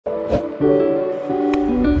So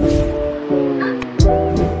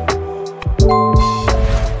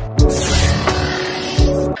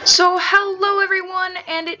hello everyone,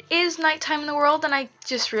 and it is nighttime in the world, and I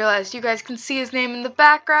just realized you guys can see his name in the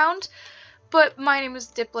background, but my name is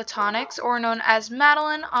Diplitonix, or known as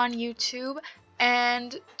Madeline on YouTube,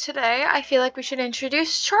 and today I feel like we should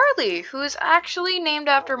introduce Charlie, who is actually named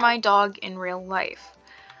after my dog in real life.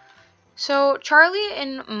 So Charlie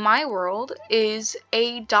in my world is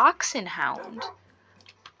a dachshund hound,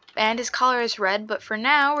 and his collar is red, but for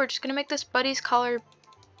now we're just going to make this buddy's collar.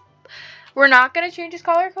 We're not going to change his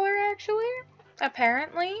collar actually.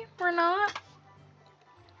 Apparently, we're not.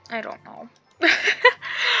 I don't know. I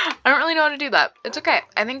don't really know how to do that. It's okay.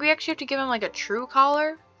 I think we actually have to give him like a true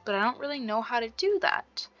collar, but I don't really know how to do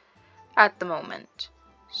that at the moment.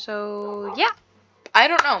 So, yeah. I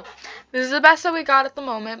don't know. This is the best that we got at the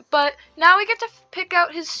moment, but now we get to pick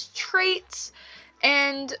out his traits.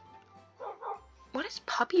 And what is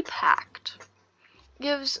Puppy Pact?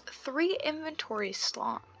 Gives 3 inventory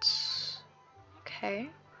slots. Okay.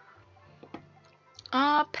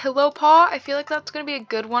 Pillow Paw. I feel like that's gonna be a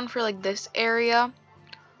good one for like this area.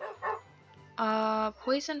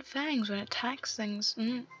 Poison Fangs when it attacks things.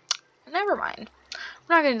 Never mind.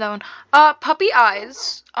 We're not gonna do that one. Puppy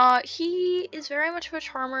Eyes. He is very much of a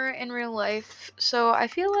charmer in real life, so I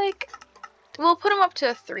feel like we'll put him up to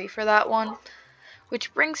a 3 for that one,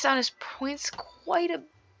 which brings down his points quite a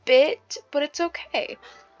bit, but it's okay.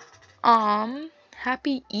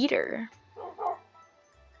 Happy Eater.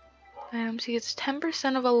 He gets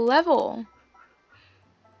 10% of a level.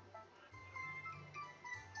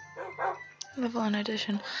 Level in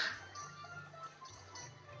addition.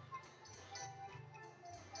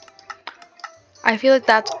 I feel like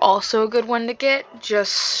that's also a good one to get,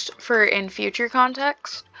 just for in future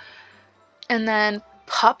context. And then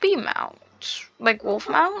Puppy Mount. Like Wolf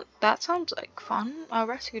Mount? That sounds like fun.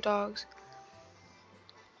 Rescue dogs.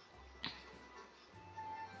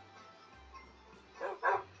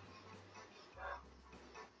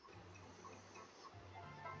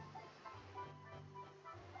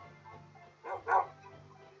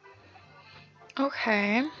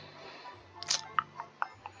 Okay.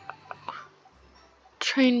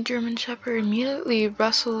 Trained German Shepherd immediately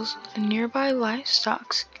rustles nearby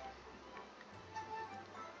livestock.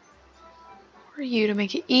 For you to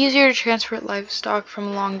make it easier to transport livestock from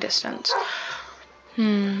a long distance.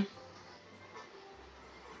 I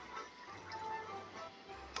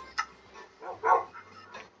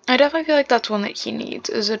definitely feel like that's one that he needs,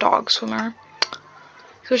 is a dog swimmer.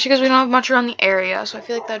 Especially because we don't have much around the area, so I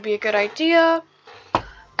feel like that'd be a good idea.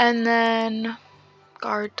 And then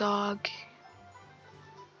guard dog.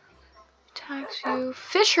 Attacks you.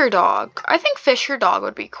 Fisher dog. I think Fisher dog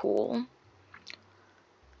would be cool.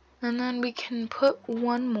 And then we can put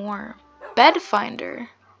one more. Bed finder.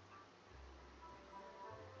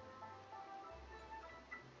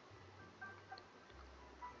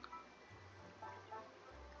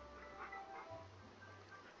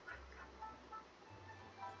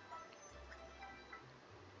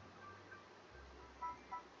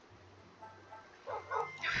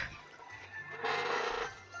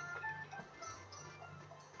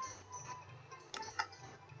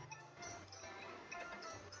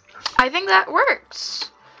 I think that works.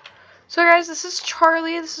 So guys, this is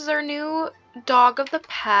Charlie. This is our new dog of the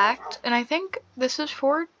pact. And I think this is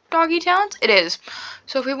for doggy talents. It is.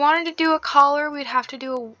 So if we wanted to do a collar, we'd have to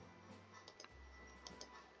do a...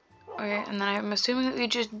 Okay, and then I'm assuming that we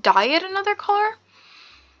just dye it another color.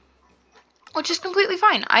 Which is completely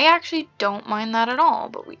fine. I actually don't mind that at all.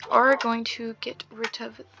 But we are going to get rid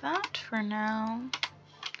of that for now.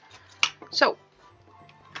 So...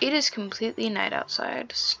 it is completely night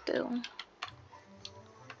outside still.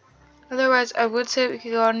 Otherwise, I would say we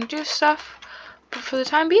could go out and do stuff. But for the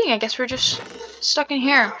time being, I guess we're just stuck in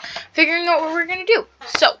here, figuring out what we're going to do.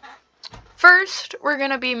 So, first, we're going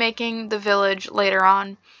to be making the village later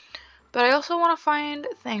on. But I also want to find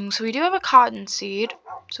things. So we do have a cotton seed.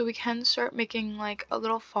 So we can start making, like, a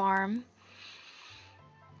little farm.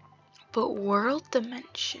 But world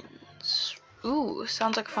dimensions. Ooh,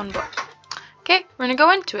 sounds like a fun book. Okay, we're gonna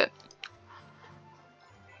go into it.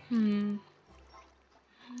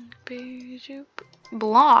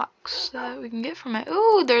 Blocks that we can get from it.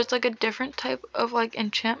 Ooh, there's like a different type of like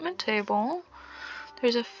enchantment table.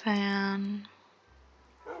 There's a fan.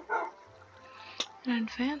 An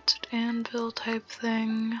advanced anvil type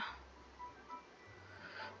thing.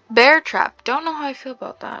 Bear trap. Don't know how I feel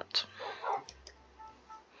about that.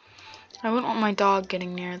 I wouldn't want my dog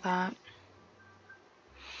getting near that.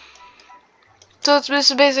 So this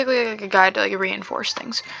is basically like a guide to like reinforce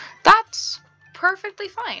things. That's perfectly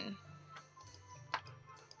fine.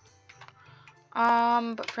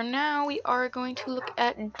 But for now, we are going to look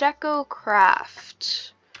at Deco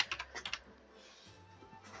Craft.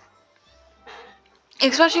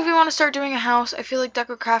 Especially if you want to start doing a house, I feel like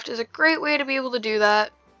Deco Craft is a great way to be able to do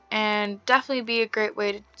that, and definitely be a great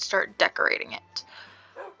way to start decorating it.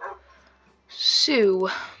 So,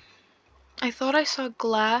 I thought I saw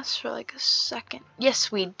glass for like a second.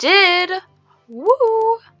 Yes, we did!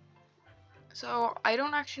 Woo! So, I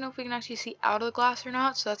don't actually know if we can actually see out of the glass or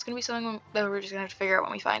not, so that's going to be something that we're just going to have to figure out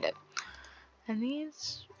when we find it. And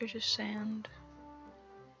these are just sand.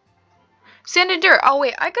 Sand and dirt! Oh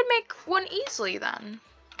wait, I could make one easily then.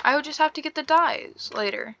 I would just have to get the dyes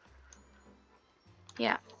later.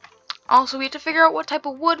 Yeah. Also, we have to figure out what type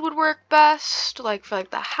of wood would work best, like for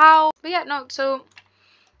like the house. But yeah, no, so...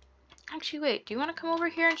 Actually, wait, do you want to come over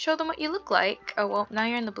here and show them what you look like? Oh, well, now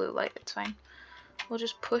you're in the blue light, it's fine. We'll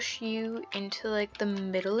just push you into like the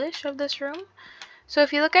middle-ish of this room. So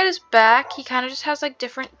if you look at his back, he kind of just has like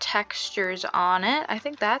different textures on it. I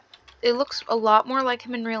think that it looks a lot more like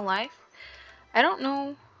him in real life. I don't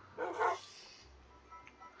know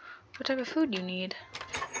what type of food you need.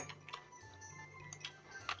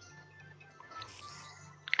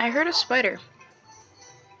 I heard a spider.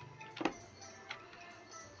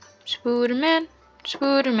 Spooderman,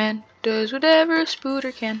 Spooderman does whatever a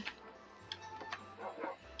spooder can.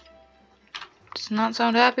 Does not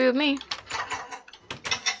sound happy with me.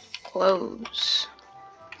 Clothes.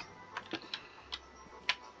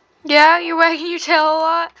 Yeah, you're wagging your tail a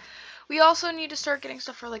lot. We also need to start getting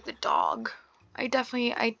stuff for like the dog. I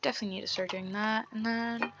definitely need to start doing that. And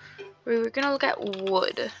then we're gonna look at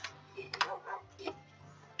wood.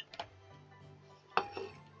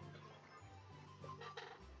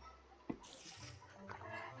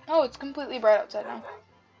 Oh, it's completely bright outside now.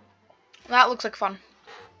 That looks like fun.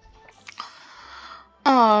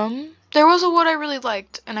 There was a wood I really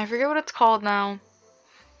liked, and I forget what it's called now.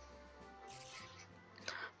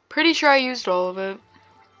 Pretty sure I used all of it.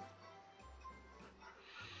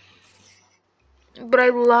 But I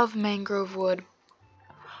love mangrove wood.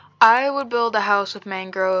 I would build a house with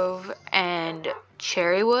mangrove and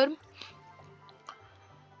cherry wood.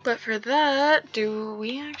 But for that, do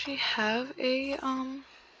we actually have a,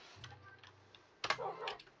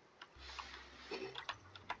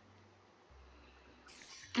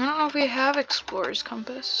 I don't know if we have Explorer's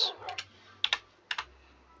Compass.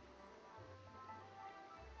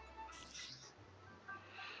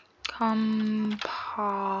 Compass.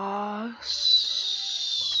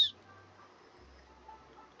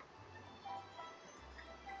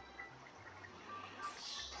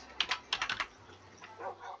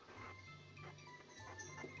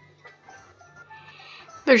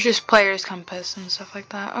 There's just Player's Compass and stuff like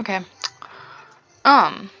that. Okay.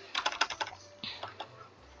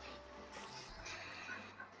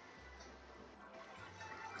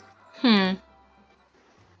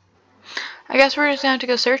 I guess we're just gonna have to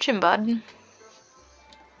go searching, bud.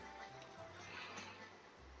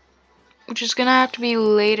 Which is gonna have to be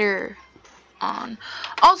later on.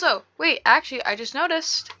 Also, wait, actually, I just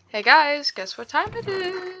noticed. Hey guys, guess what time it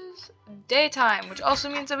is? Daytime, which also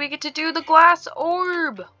means that we get to do the glass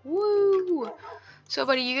orb. Woo! So,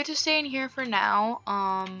 buddy, you get to stay in here for now.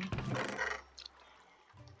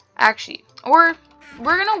 Actually, or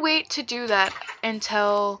we're gonna wait to do that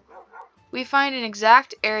until we find an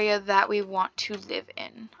exact area that we want to live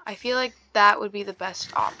in. I feel like that would be the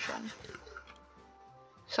best option.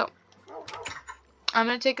 So, I'm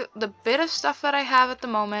going to take the bit of stuff that I have at the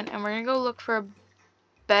moment, and we're going to go look for a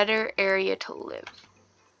better area to live.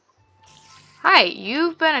 Hi,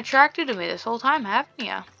 you've been attracted to me this whole time, haven't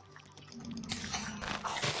you?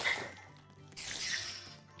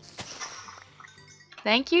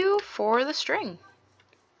 Thank you for the string.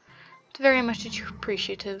 It's very much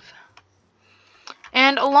appreciative.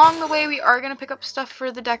 And along the way, we are going to pick up stuff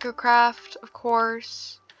for the Deco Craft, of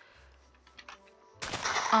course.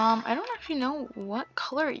 I don't actually know what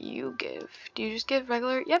color you give. Do you just give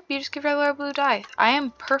regular? Yep, you just give regular blue dye. I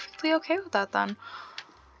am perfectly okay with that then.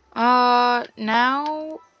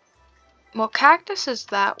 Now, well, cactus is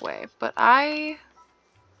that way, but I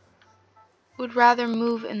would rather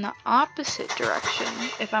move in the opposite direction,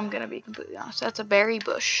 if I'm gonna be completely honest. That's a berry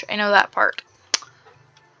bush. I know that part.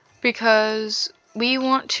 Because we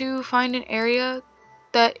want to find an area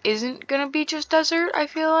that isn't gonna be just desert, I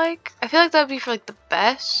feel like. I feel like that would be for like the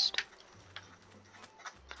best.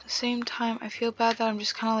 At the same time, I feel bad that I'm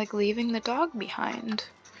just kind of like leaving the dog behind.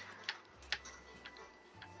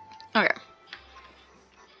 Okay.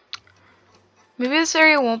 Maybe this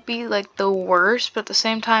area won't be like the worst, but at the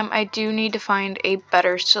same time, I do need to find a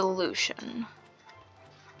better solution.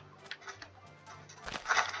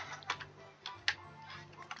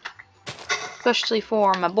 Especially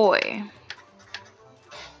for my boy,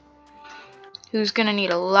 who's gonna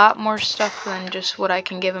need a lot more stuff than just what I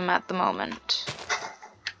can give him at the moment.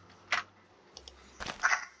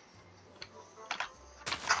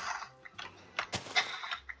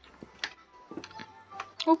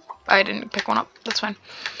 Oh, I didn't pick one up. That's fine.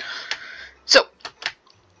 So,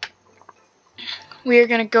 we are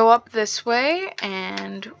gonna go up this way,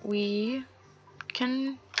 and we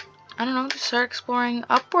can, I don't know, just start exploring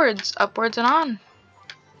upwards and on.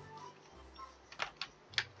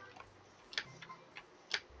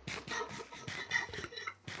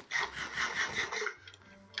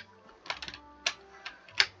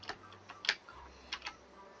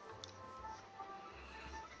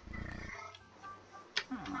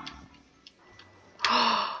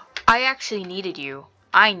 I actually needed you.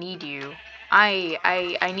 I need you.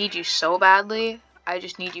 I need you so badly. I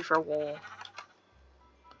just need you for wool.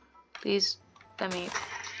 Please, let me...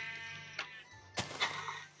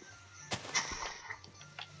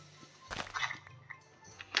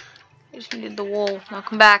 I just needed the wool. Now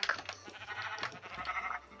come back.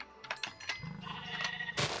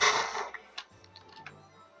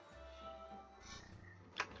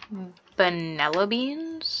 Vanilla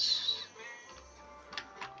beans?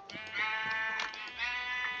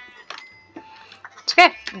 It's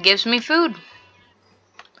okay. It gives me food.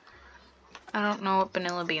 I don't know what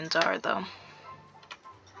vanilla beans are, though.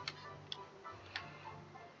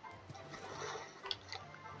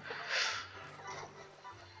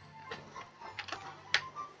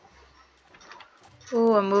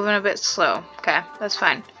 Ooh, I'm moving a bit slow. Okay, that's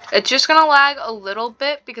fine. It's just gonna lag a little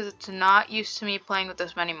bit because it's not used to me playing with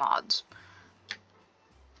this many mods.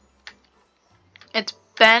 It's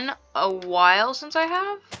been a while since I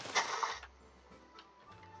have.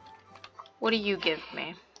 What do you give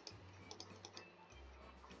me?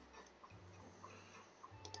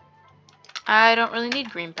 I don't really need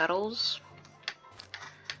green petals.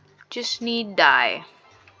 Just need dye.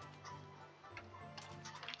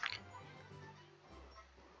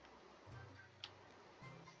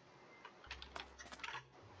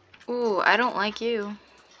 Ooh, I don't like you.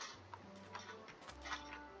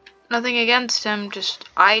 Nothing against him, just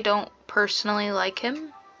I don't personally like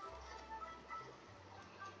him.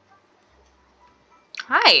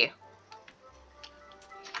 Hi.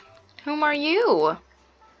 Whom are you?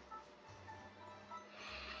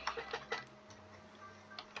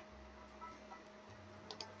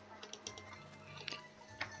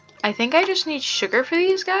 I think I just need sugar for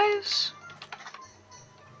these guys.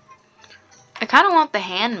 I kind of want the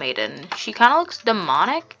handmaiden. She kind of looks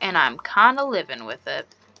demonic, and I'm kind of living with it.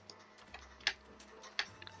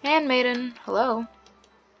 Handmaiden, hello.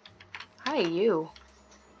 Hi, you.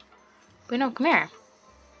 Wait, no, come here.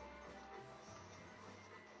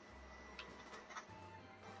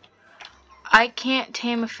 I can't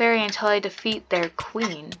tame a fairy until I defeat their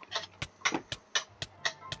queen.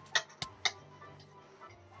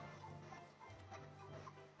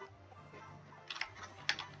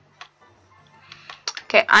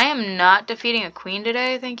 Okay, I am not defeating a queen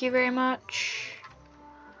today, thank you very much.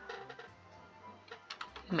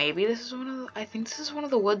 Maybe this is one of the, I think this is one of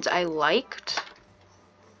the woods I liked.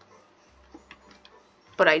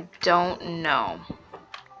 But I don't know.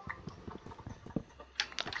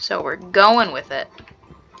 So we're going with it.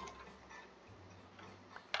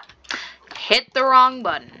 Hit the wrong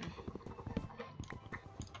button.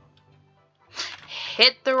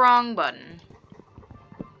 Hit the wrong button.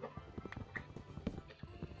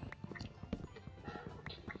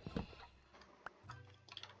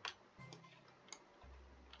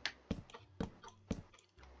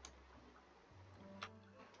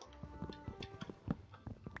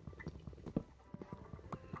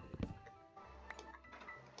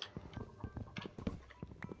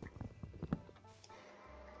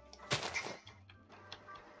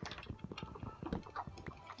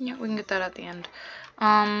 Yeah, we can get that at the end.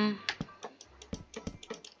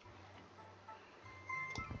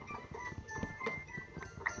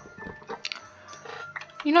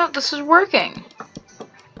 You know, this is working.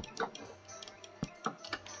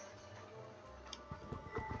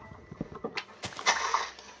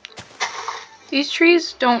 These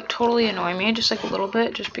trees don't totally annoy me, just like a little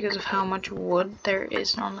bit, just because of how much wood there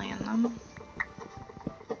is normally in them.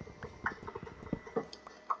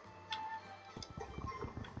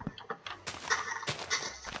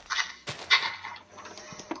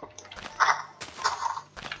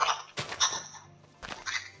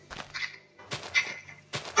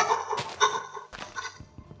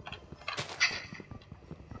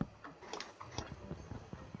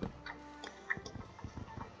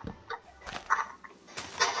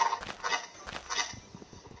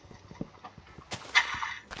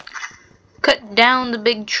 cut down the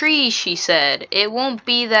big tree, she said. It won't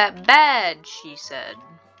be that bad, she said.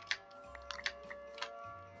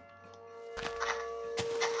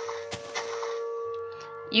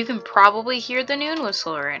 You can probably hear the noon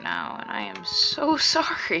whistle right now, and I am so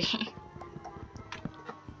sorry.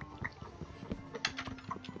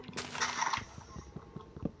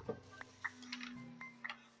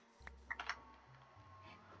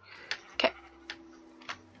 Okay.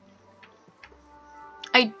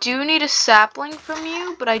 I do need a sapling from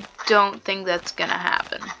you, but I don't think that's gonna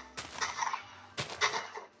happen.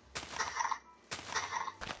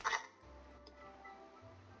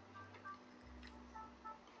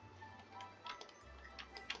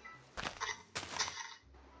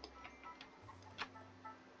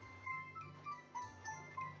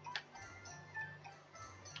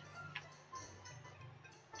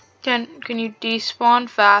 Can you despawn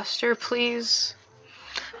faster, please?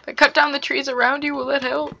 If I cut down the trees around you, will that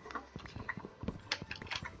help?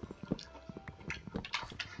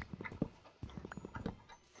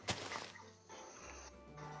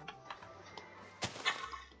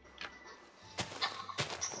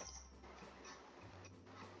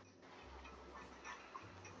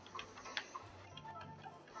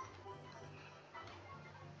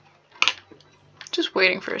 Just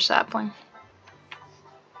waiting for a sapling.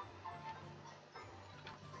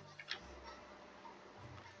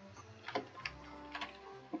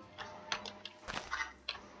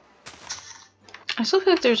 I still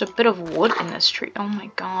feel like there's a bit of wood in this tree. Oh my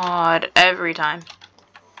god, every time.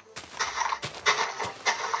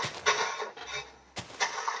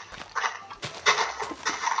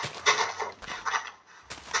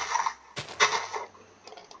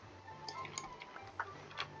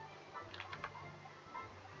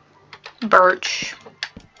 Birch.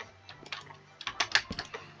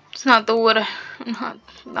 It's not the wood,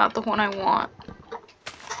 not the one I want.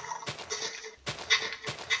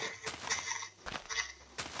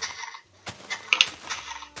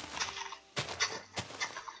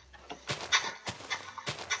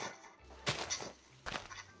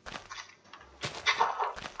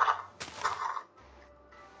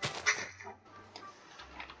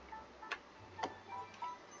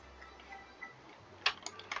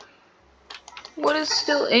 What is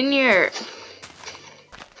still in here?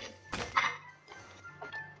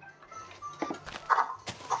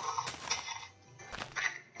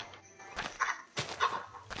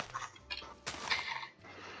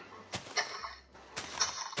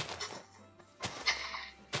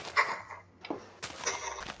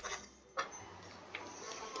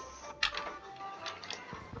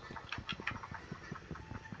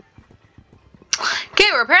 Okay,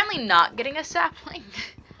 we're apparently not getting a sapling.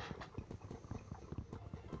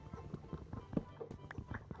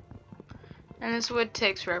 And this wood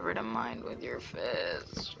takes forever to mine with your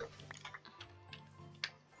fist.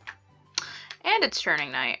 And it's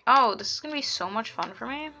turning night. Oh, this is gonna be so much fun for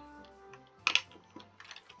me.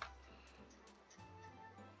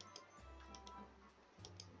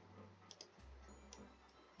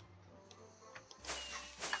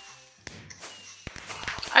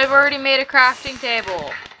 I've already made a crafting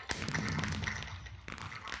table.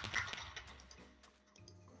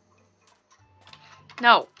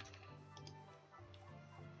 No.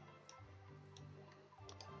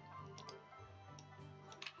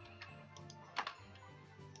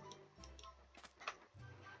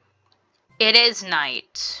 It is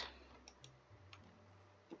night.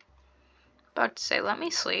 About to say, let me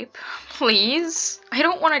sleep. Please? I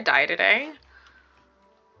don't want to die today.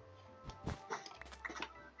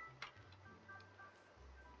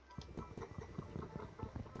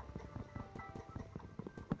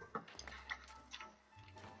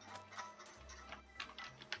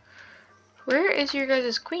 Where is your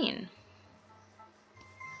guys' queen?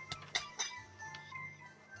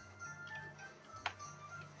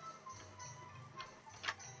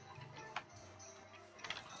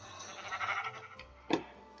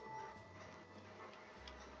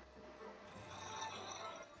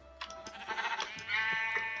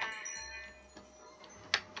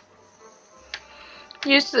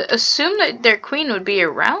 You used to assume that their queen would be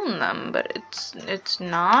around them, but it's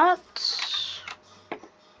not.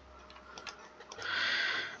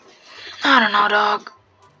 I don't know, dog.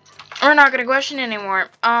 We're not gonna question anymore.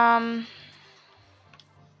 How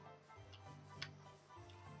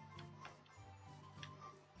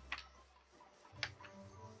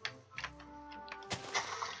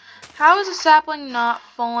is a sapling not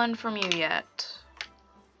fallen from you yet?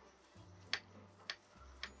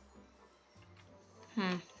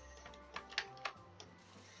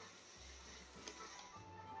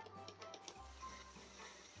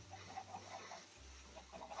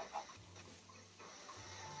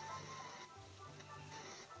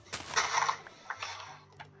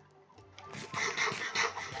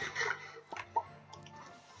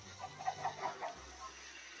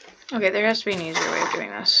 Okay, there has to be an easier way of doing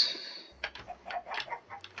this.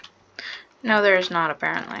 No, there is not,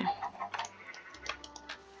 apparently.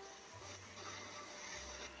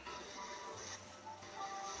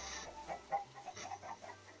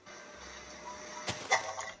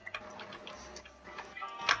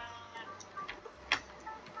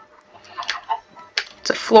 It's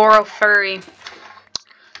a floral furry.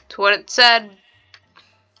 It's what it said.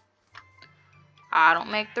 I don't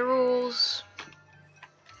make the rules.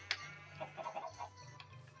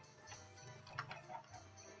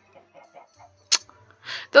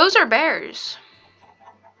 Those are bears.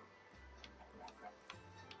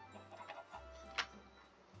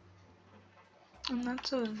 And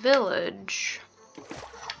that's a village.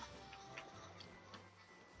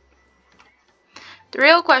 The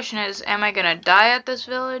real question is, am I gonna die at this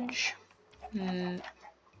village?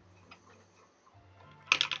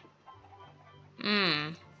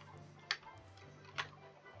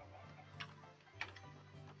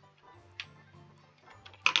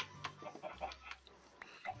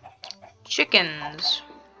 Chickens.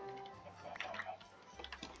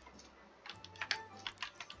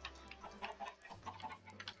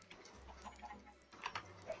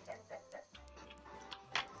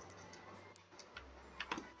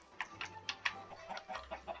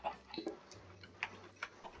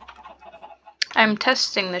 I'm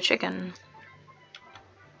testing the chicken.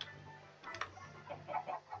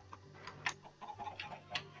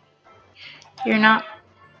 You're not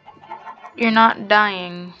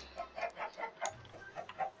dying.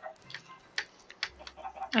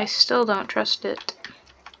 I still don't trust it.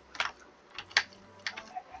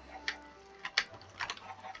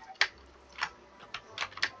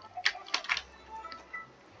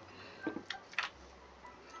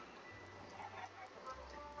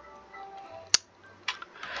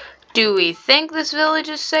 Do we think this village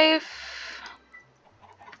is safe?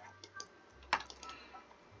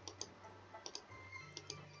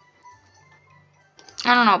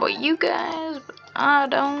 I don't know about you guys, but I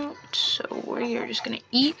don't. So we are just gonna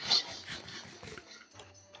eat.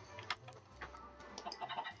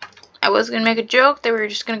 I was gonna make a joke that we were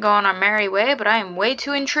just gonna go on our merry way, but I am way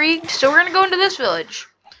too intrigued. So we're gonna go into this village.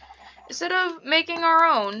 Instead of making our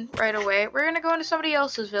own right away, we're gonna go into somebody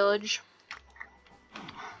else's village.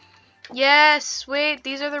 Yes, wait,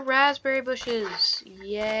 these are the raspberry bushes.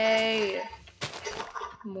 Yay.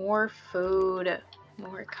 More food.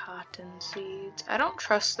 More cotton seeds. I don't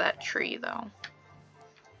trust that tree, though.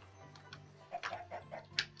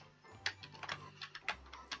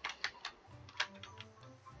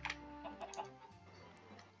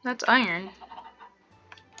 That's iron.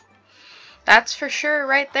 That's for sure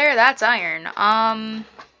right there. That's iron.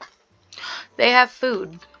 They have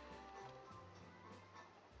food.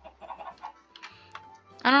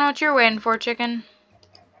 I don't know what you're waiting for, chicken.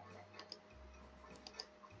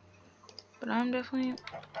 But I'm definitely...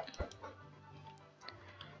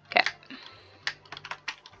 Okay.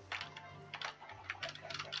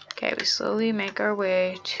 Okay, we slowly make our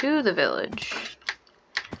way to the village.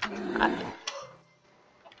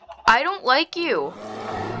 I don't like you.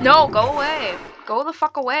 No, go away. Go the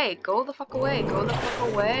fuck away. Go the fuck away. Go the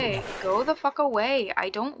fuck away. Go the fuck away. I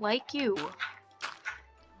don't like you.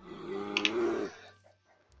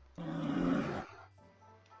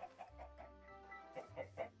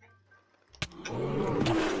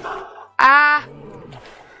 Ah!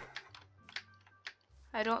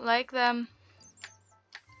 I don't like them.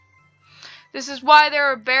 This is why there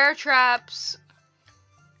are bear traps.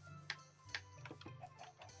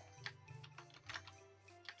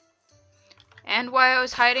 And why I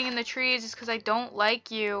was hiding in the trees is because I don't like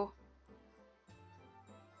you.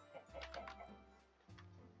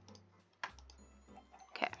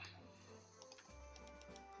 Okay.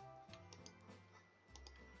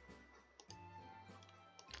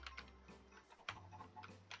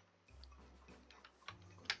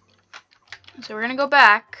 So we're gonna go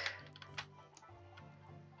back.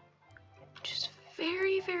 Just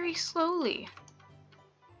very, very slowly.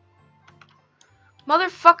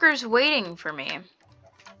 Motherfucker's waiting for me.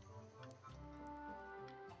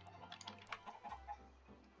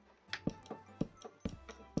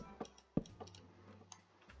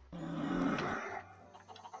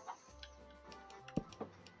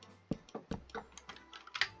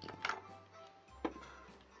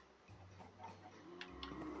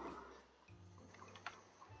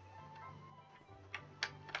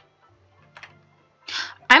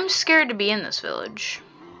 I'm scared to be in this village.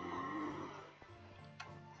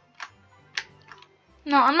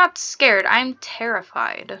 No, I'm not scared. I'm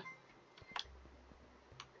terrified.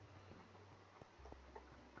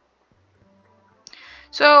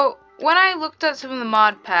 So, when I looked at some of the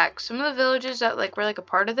mod packs, some of the villages that like were like a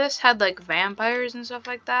part of this had like vampires and stuff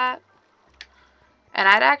like that. And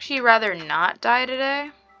I'd actually rather not die today.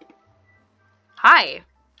 Hi.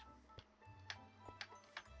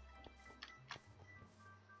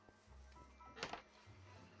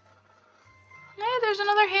 Hey, there's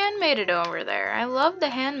another handmaiden over there. I love the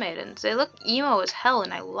handmaidens. They look emo as hell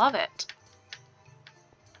and I love it.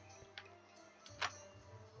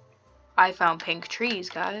 I found pink trees,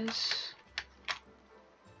 guys.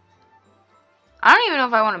 I don't even know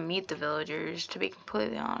if I want to meet the villagers, to be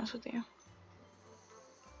completely honest with you.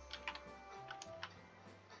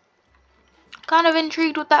 Kind of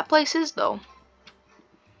intrigued what that place is, though.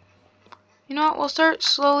 You know what? We'll start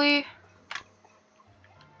slowly,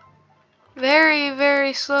 very,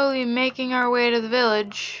 very slowly making our way to the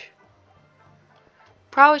village.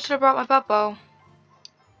 Probably should have brought my puppo.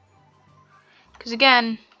 Because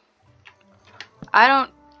again, I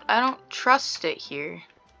don't trust it here.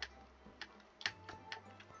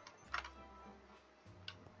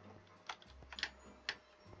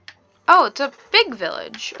 Oh, it's a big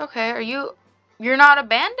village. Okay, you're not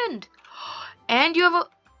abandoned. And you have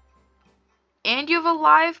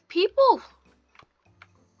alive people.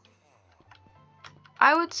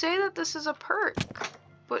 I would say that this is a perk,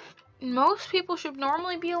 but most people should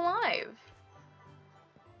normally be alive.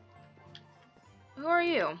 Who are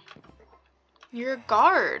you? You're a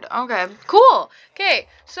guard. Okay, cool. Okay,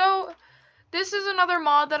 so this is another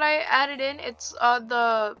mod that I added in. It's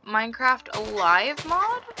the Minecraft Alive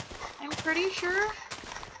mod, I'm pretty sure.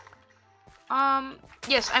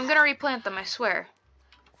 Yes, I'm gonna replant them, I swear.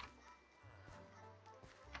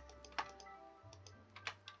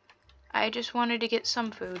 I just wanted to get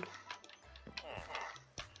some food.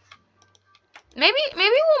 Maybe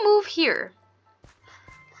we'll move here.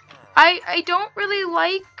 I don't really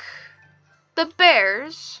like the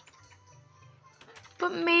bears,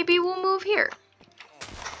 but maybe we'll move here.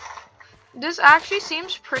 This actually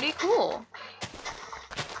seems pretty cool.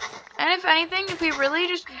 And if anything, if we really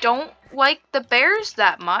just don't like the bears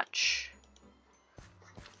that much,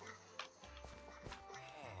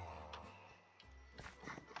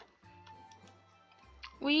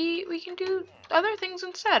 we can do other things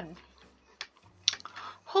instead.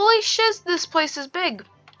 Holy shiz, this place is big.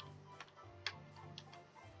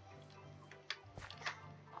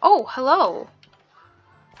 Oh, hello.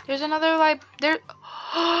 There's another there.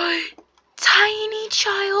 Tiny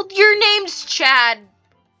child, your name's Chad.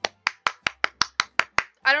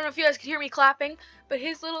 I don't know if you guys could hear me clapping, but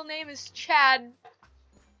his little name is Chad.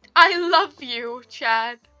 I love you,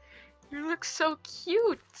 Chad. You look so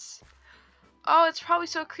cute. Oh, it's probably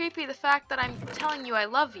so creepy, the fact that I'm telling you I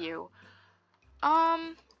love you.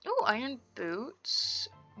 Oh, iron boots.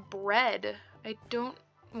 Bread. I don't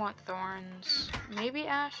want thorns. Maybe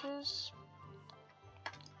ashes.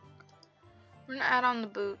 We're gonna add on the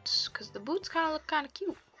boots, because the boots kind of look kind of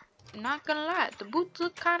cute. I'm not gonna lie, the boots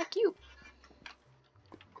look kind of cute.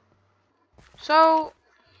 So,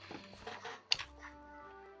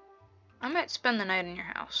 I might spend the night in your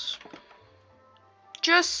house.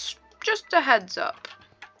 Just a heads up.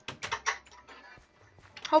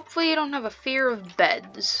 Hopefully you don't have a fear of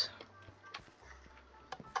beds.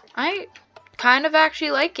 I kind of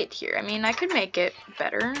actually like it here. I mean, I could make it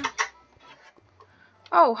better.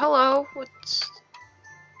 Oh, hello. What's...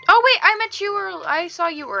 Oh, wait, I met you earlier. I saw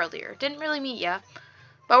you earlier. Didn't really meet ya.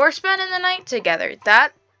 But we're spending the night together.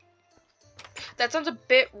 That sounds a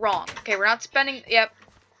bit wrong. Okay, we're not spending... Yep.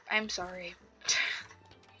 I'm sorry.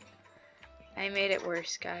 I made it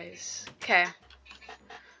worse, guys. Okay.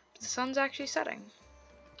 The sun's actually setting.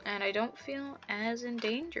 And I don't feel as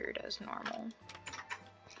endangered as normal.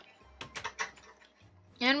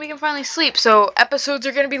 And we can finally sleep, so episodes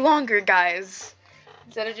are gonna be longer, guys.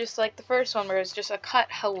 Instead of just like the first one where it's just a cut.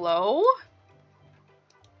 Hello?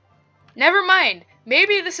 Never mind.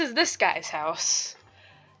 Maybe this is this guy's house.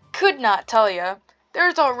 Could not tell ya.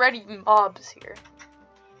 There's already mobs here.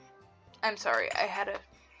 I'm sorry,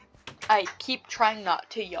 I keep trying not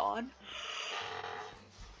to yawn.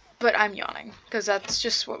 But I'm yawning, because that's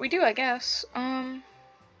just what we do, I guess.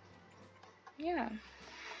 Yeah.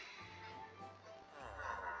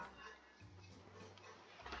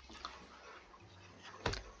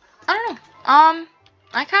 I don't know.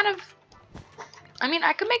 I mean,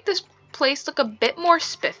 I could make this place look a bit more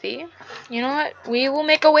spiffy. You know what? We will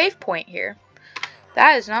make a waypoint here.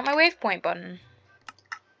 That is not my waypoint button.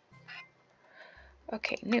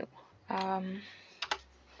 Okay, new.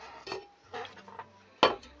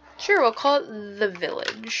 Sure, we'll call it the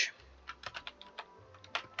village.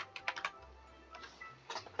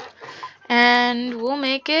 And we'll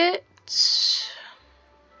make it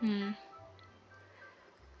I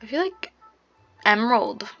feel like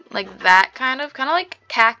emerald, like that kind of like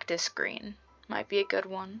cactus green might be a good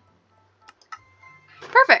one.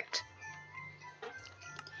 Perfect.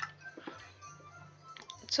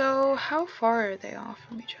 So how far are they off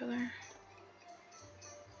from each other?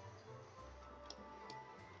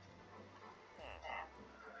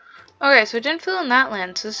 Okay, so it didn't fill in that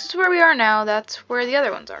land. So this is where we are now. That's where the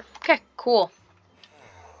other ones are. Okay, cool.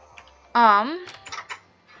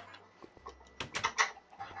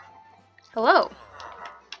 Hello.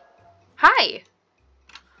 Hi.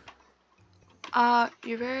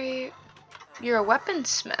 You're a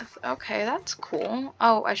weaponsmith. Okay, that's cool.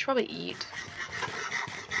 Oh, I should probably eat.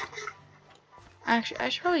 Actually, I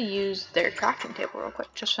should probably use their crafting table real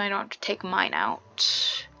quick, just so I don't have to take mine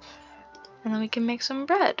out. And then we can make some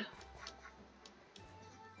bread.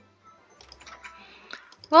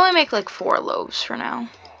 We'll only make like 4 loaves for now.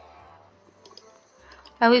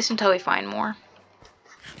 At least until we find more.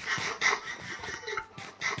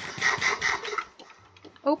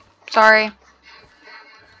 Oh, sorry.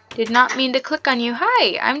 Did not mean to click on you.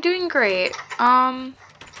 Hi, I'm doing great. I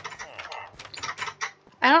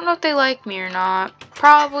don't know if they like me or not.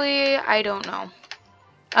 Probably, I don't know.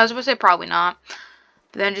 I was supposed to say probably not.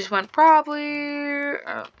 But then just went probably.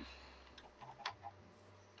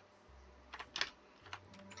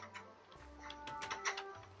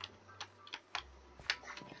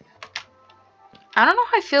 I don't know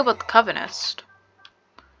how I feel about the Covenist.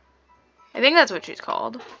 I think that's what she's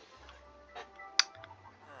called.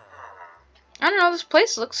 I don't know, this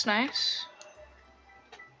place looks nice.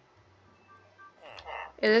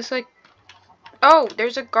 Is this like... Oh,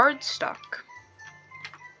 there's a guard stuck.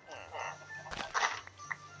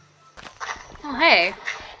 Oh, hey.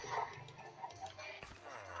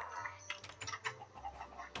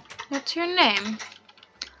 What's your name?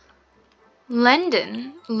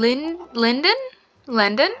 Lendon. Linden?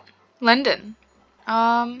 Lendon? Lendon.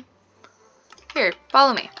 Here,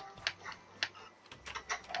 follow me.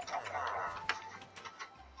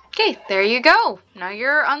 Okay, there you go. Now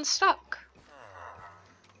you're unstuck.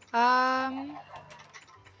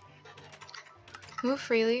 Move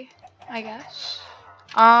freely, I guess.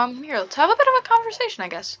 Here, let's have a bit of a conversation, I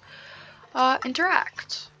guess.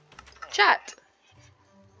 Interact. Chat.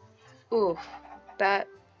 Ooh, that...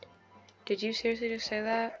 Did you seriously just say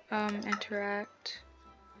that? Interact.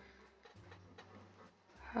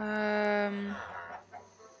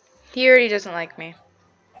 He already doesn't like me.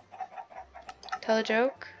 Tell a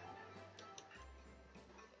joke?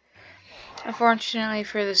 Unfortunately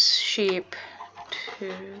for this sheep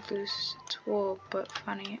to lose its wool, but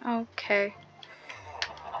funny. Okay.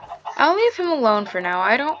 I'll leave him alone for now.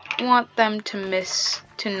 I don't want them to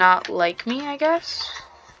not like me, I guess.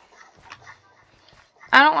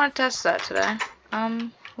 I don't want to test that today.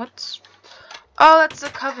 What's... Oh, that's the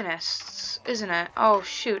Covenants, isn't it? Oh,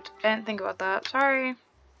 shoot. I didn't think about that. Sorry.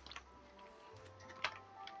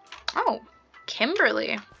 Oh,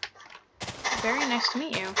 Kimberly. Very nice to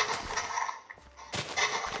meet you.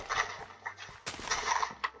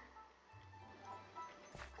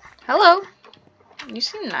 Hello. You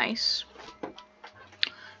seem nice.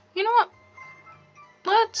 You know what?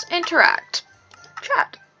 Let's interact.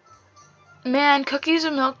 Chat. Man, cookies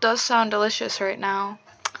and milk does sound delicious right now.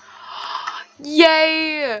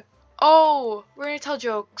 Yay! Oh, we're gonna tell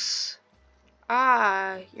jokes.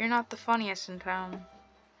 Ah, you're not the funniest in town.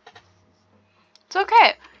 It's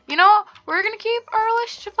okay. You know what? We're gonna keep our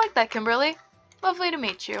relationship like that, Kimberly. Lovely to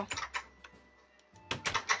meet you.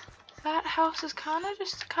 That house is kind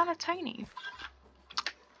of tiny.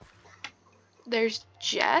 There's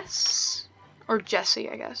Jess. Or Jessie,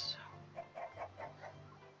 I guess.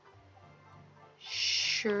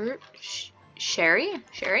 Sure. Sherry?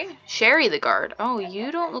 Sherry the guard. Oh,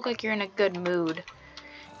 you don't look like you're in a good mood.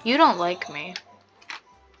 You don't like me.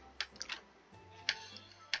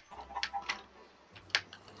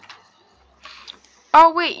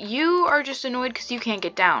 Oh, wait. You are just annoyed because you can't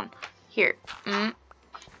get down. Here.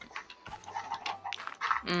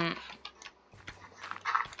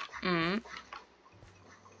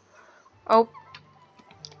 Oh.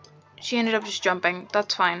 She ended up just jumping.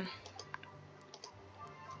 That's fine.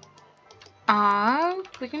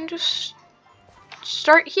 We can just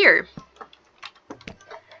start here.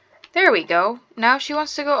 There we go. Now if she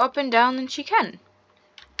wants to go up and down, then she can.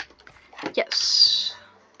 Yes.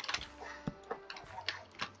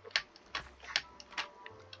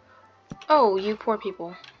 Oh, you poor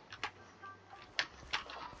people.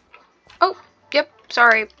 Oh, yep,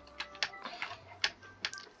 sorry.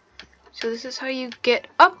 So this is how you get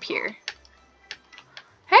up here.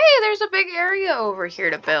 Hey, there's a big area over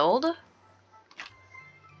here to build.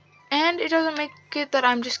 And it doesn't make it that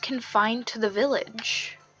I'm just confined to the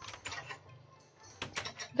village.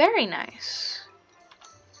 Very nice.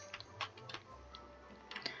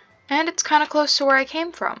 And it's kind of close to where I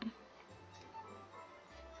came from.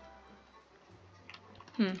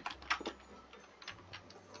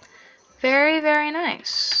 Very, very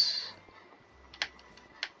nice.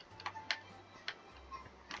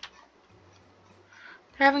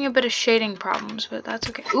 They're having a bit of shading problems, but that's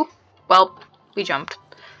okay. Oop. Well, we jumped.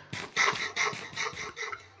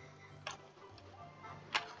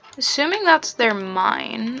 Assuming that's their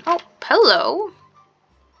mine. Oh, hello.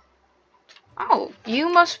 Oh,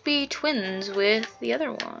 you must be twins with the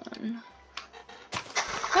other one.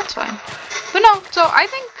 That's fine. But no, so I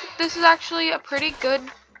think this is actually a pretty good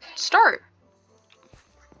start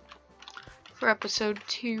for episode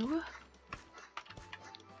 2.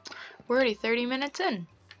 We're already 30 minutes in.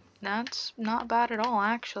 That's not bad at all,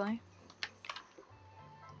 actually.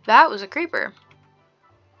 That was a creeper.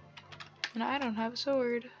 And I don't have a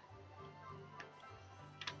sword.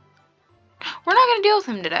 We're not going to deal with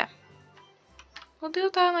him today. We'll deal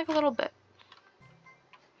with that in like a little bit.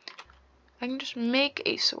 I can just make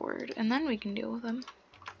a sword, and then we can deal with him.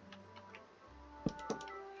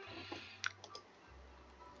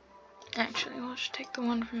 Actually, we'll just take the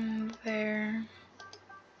one from there.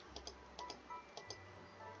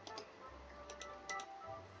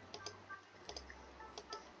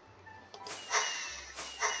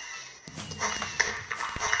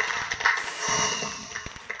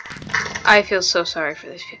 I feel so sorry for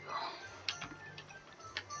these people.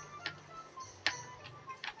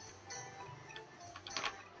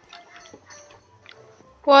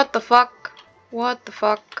 What the fuck? What the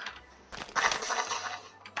fuck?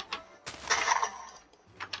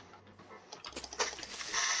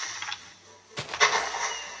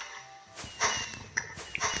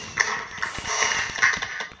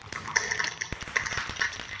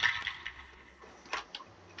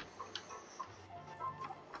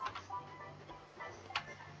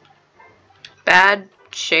 Bad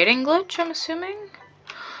shading glitch, I'm assuming?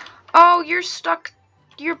 Oh, you're stuck.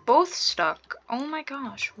 You're both stuck. Oh my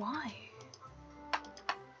gosh, why?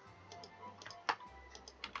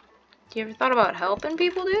 You ever thought about helping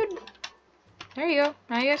people, dude? There you go.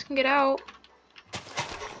 Now you guys can get out.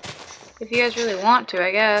 If you guys really want to,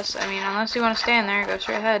 I guess. I mean, unless you want to stand there, go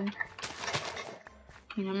straight ahead.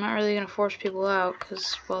 I mean, I'm not really going to force people out,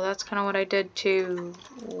 because, well, that's kind of what I did to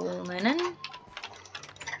Linen.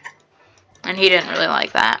 And he didn't really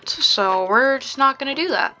like that, so we're just not going to do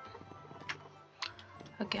that.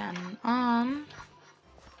 Again, I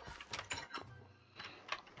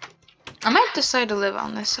might decide to live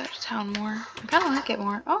on this side of town more. I kind of like it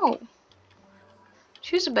more. Oh,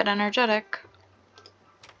 she's a bit energetic.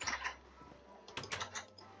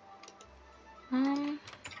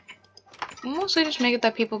 Mostly just make it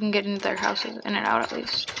that people can get into their houses in and out at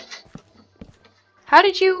least. How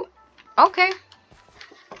did you? Okay.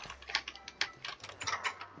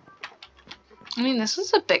 I mean, this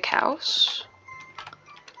is a big house.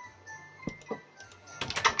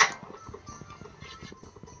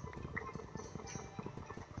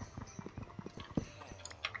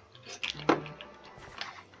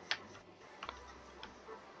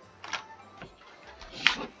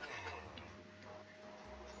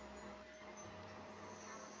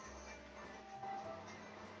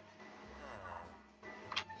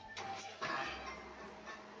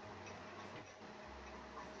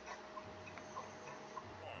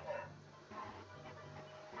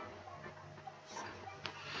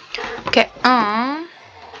 Okay,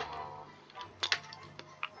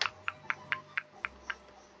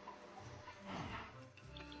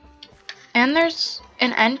 and there's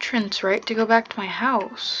an entrance, right, to go back to my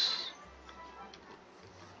house.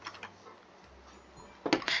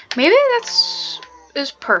 Maybe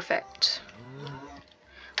is perfect.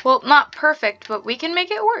 Well, not perfect, but we can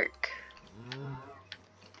make it work.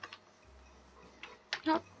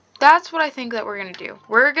 No, that's what I think that we're gonna do.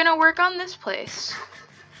 We're gonna work on this place.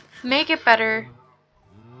 Make it better,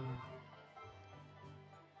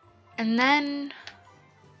 and then,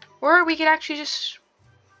 or we could actually just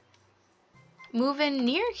move in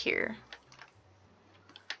near here.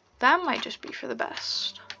 That might just be for the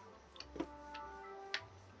best.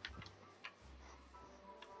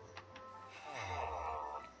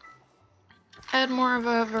 Add more of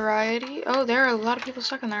a variety. Oh, there are a lot of people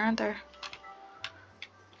stuck in there, aren't there?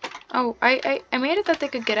 Oh, I made it that they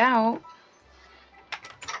could get out.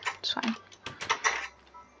 It's fine.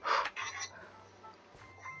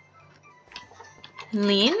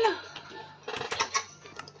 Lean?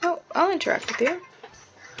 Oh, I'll interact with you.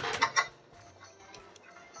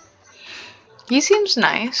 He seems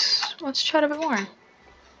nice. Let's chat a bit more.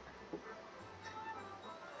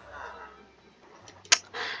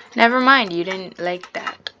 Never mind, you didn't like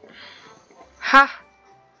that. Ha!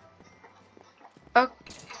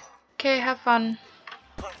 Okay, have fun.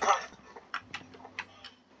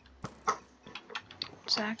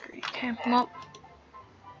 Zachary. Okay, well.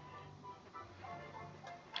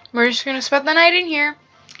 We're just gonna spend the night in here.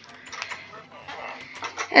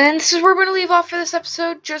 And then this is where we're gonna leave off for this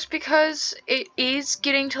episode, just because it is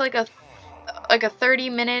getting to like a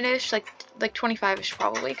 30-minute-ish, like 25-ish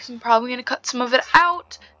probably, because I'm probably gonna cut some of it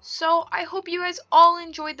out. So I hope you guys all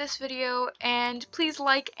enjoyed this video, and please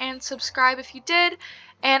like and subscribe if you did,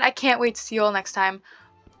 and I can't wait to see you all next time.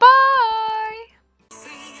 Bye!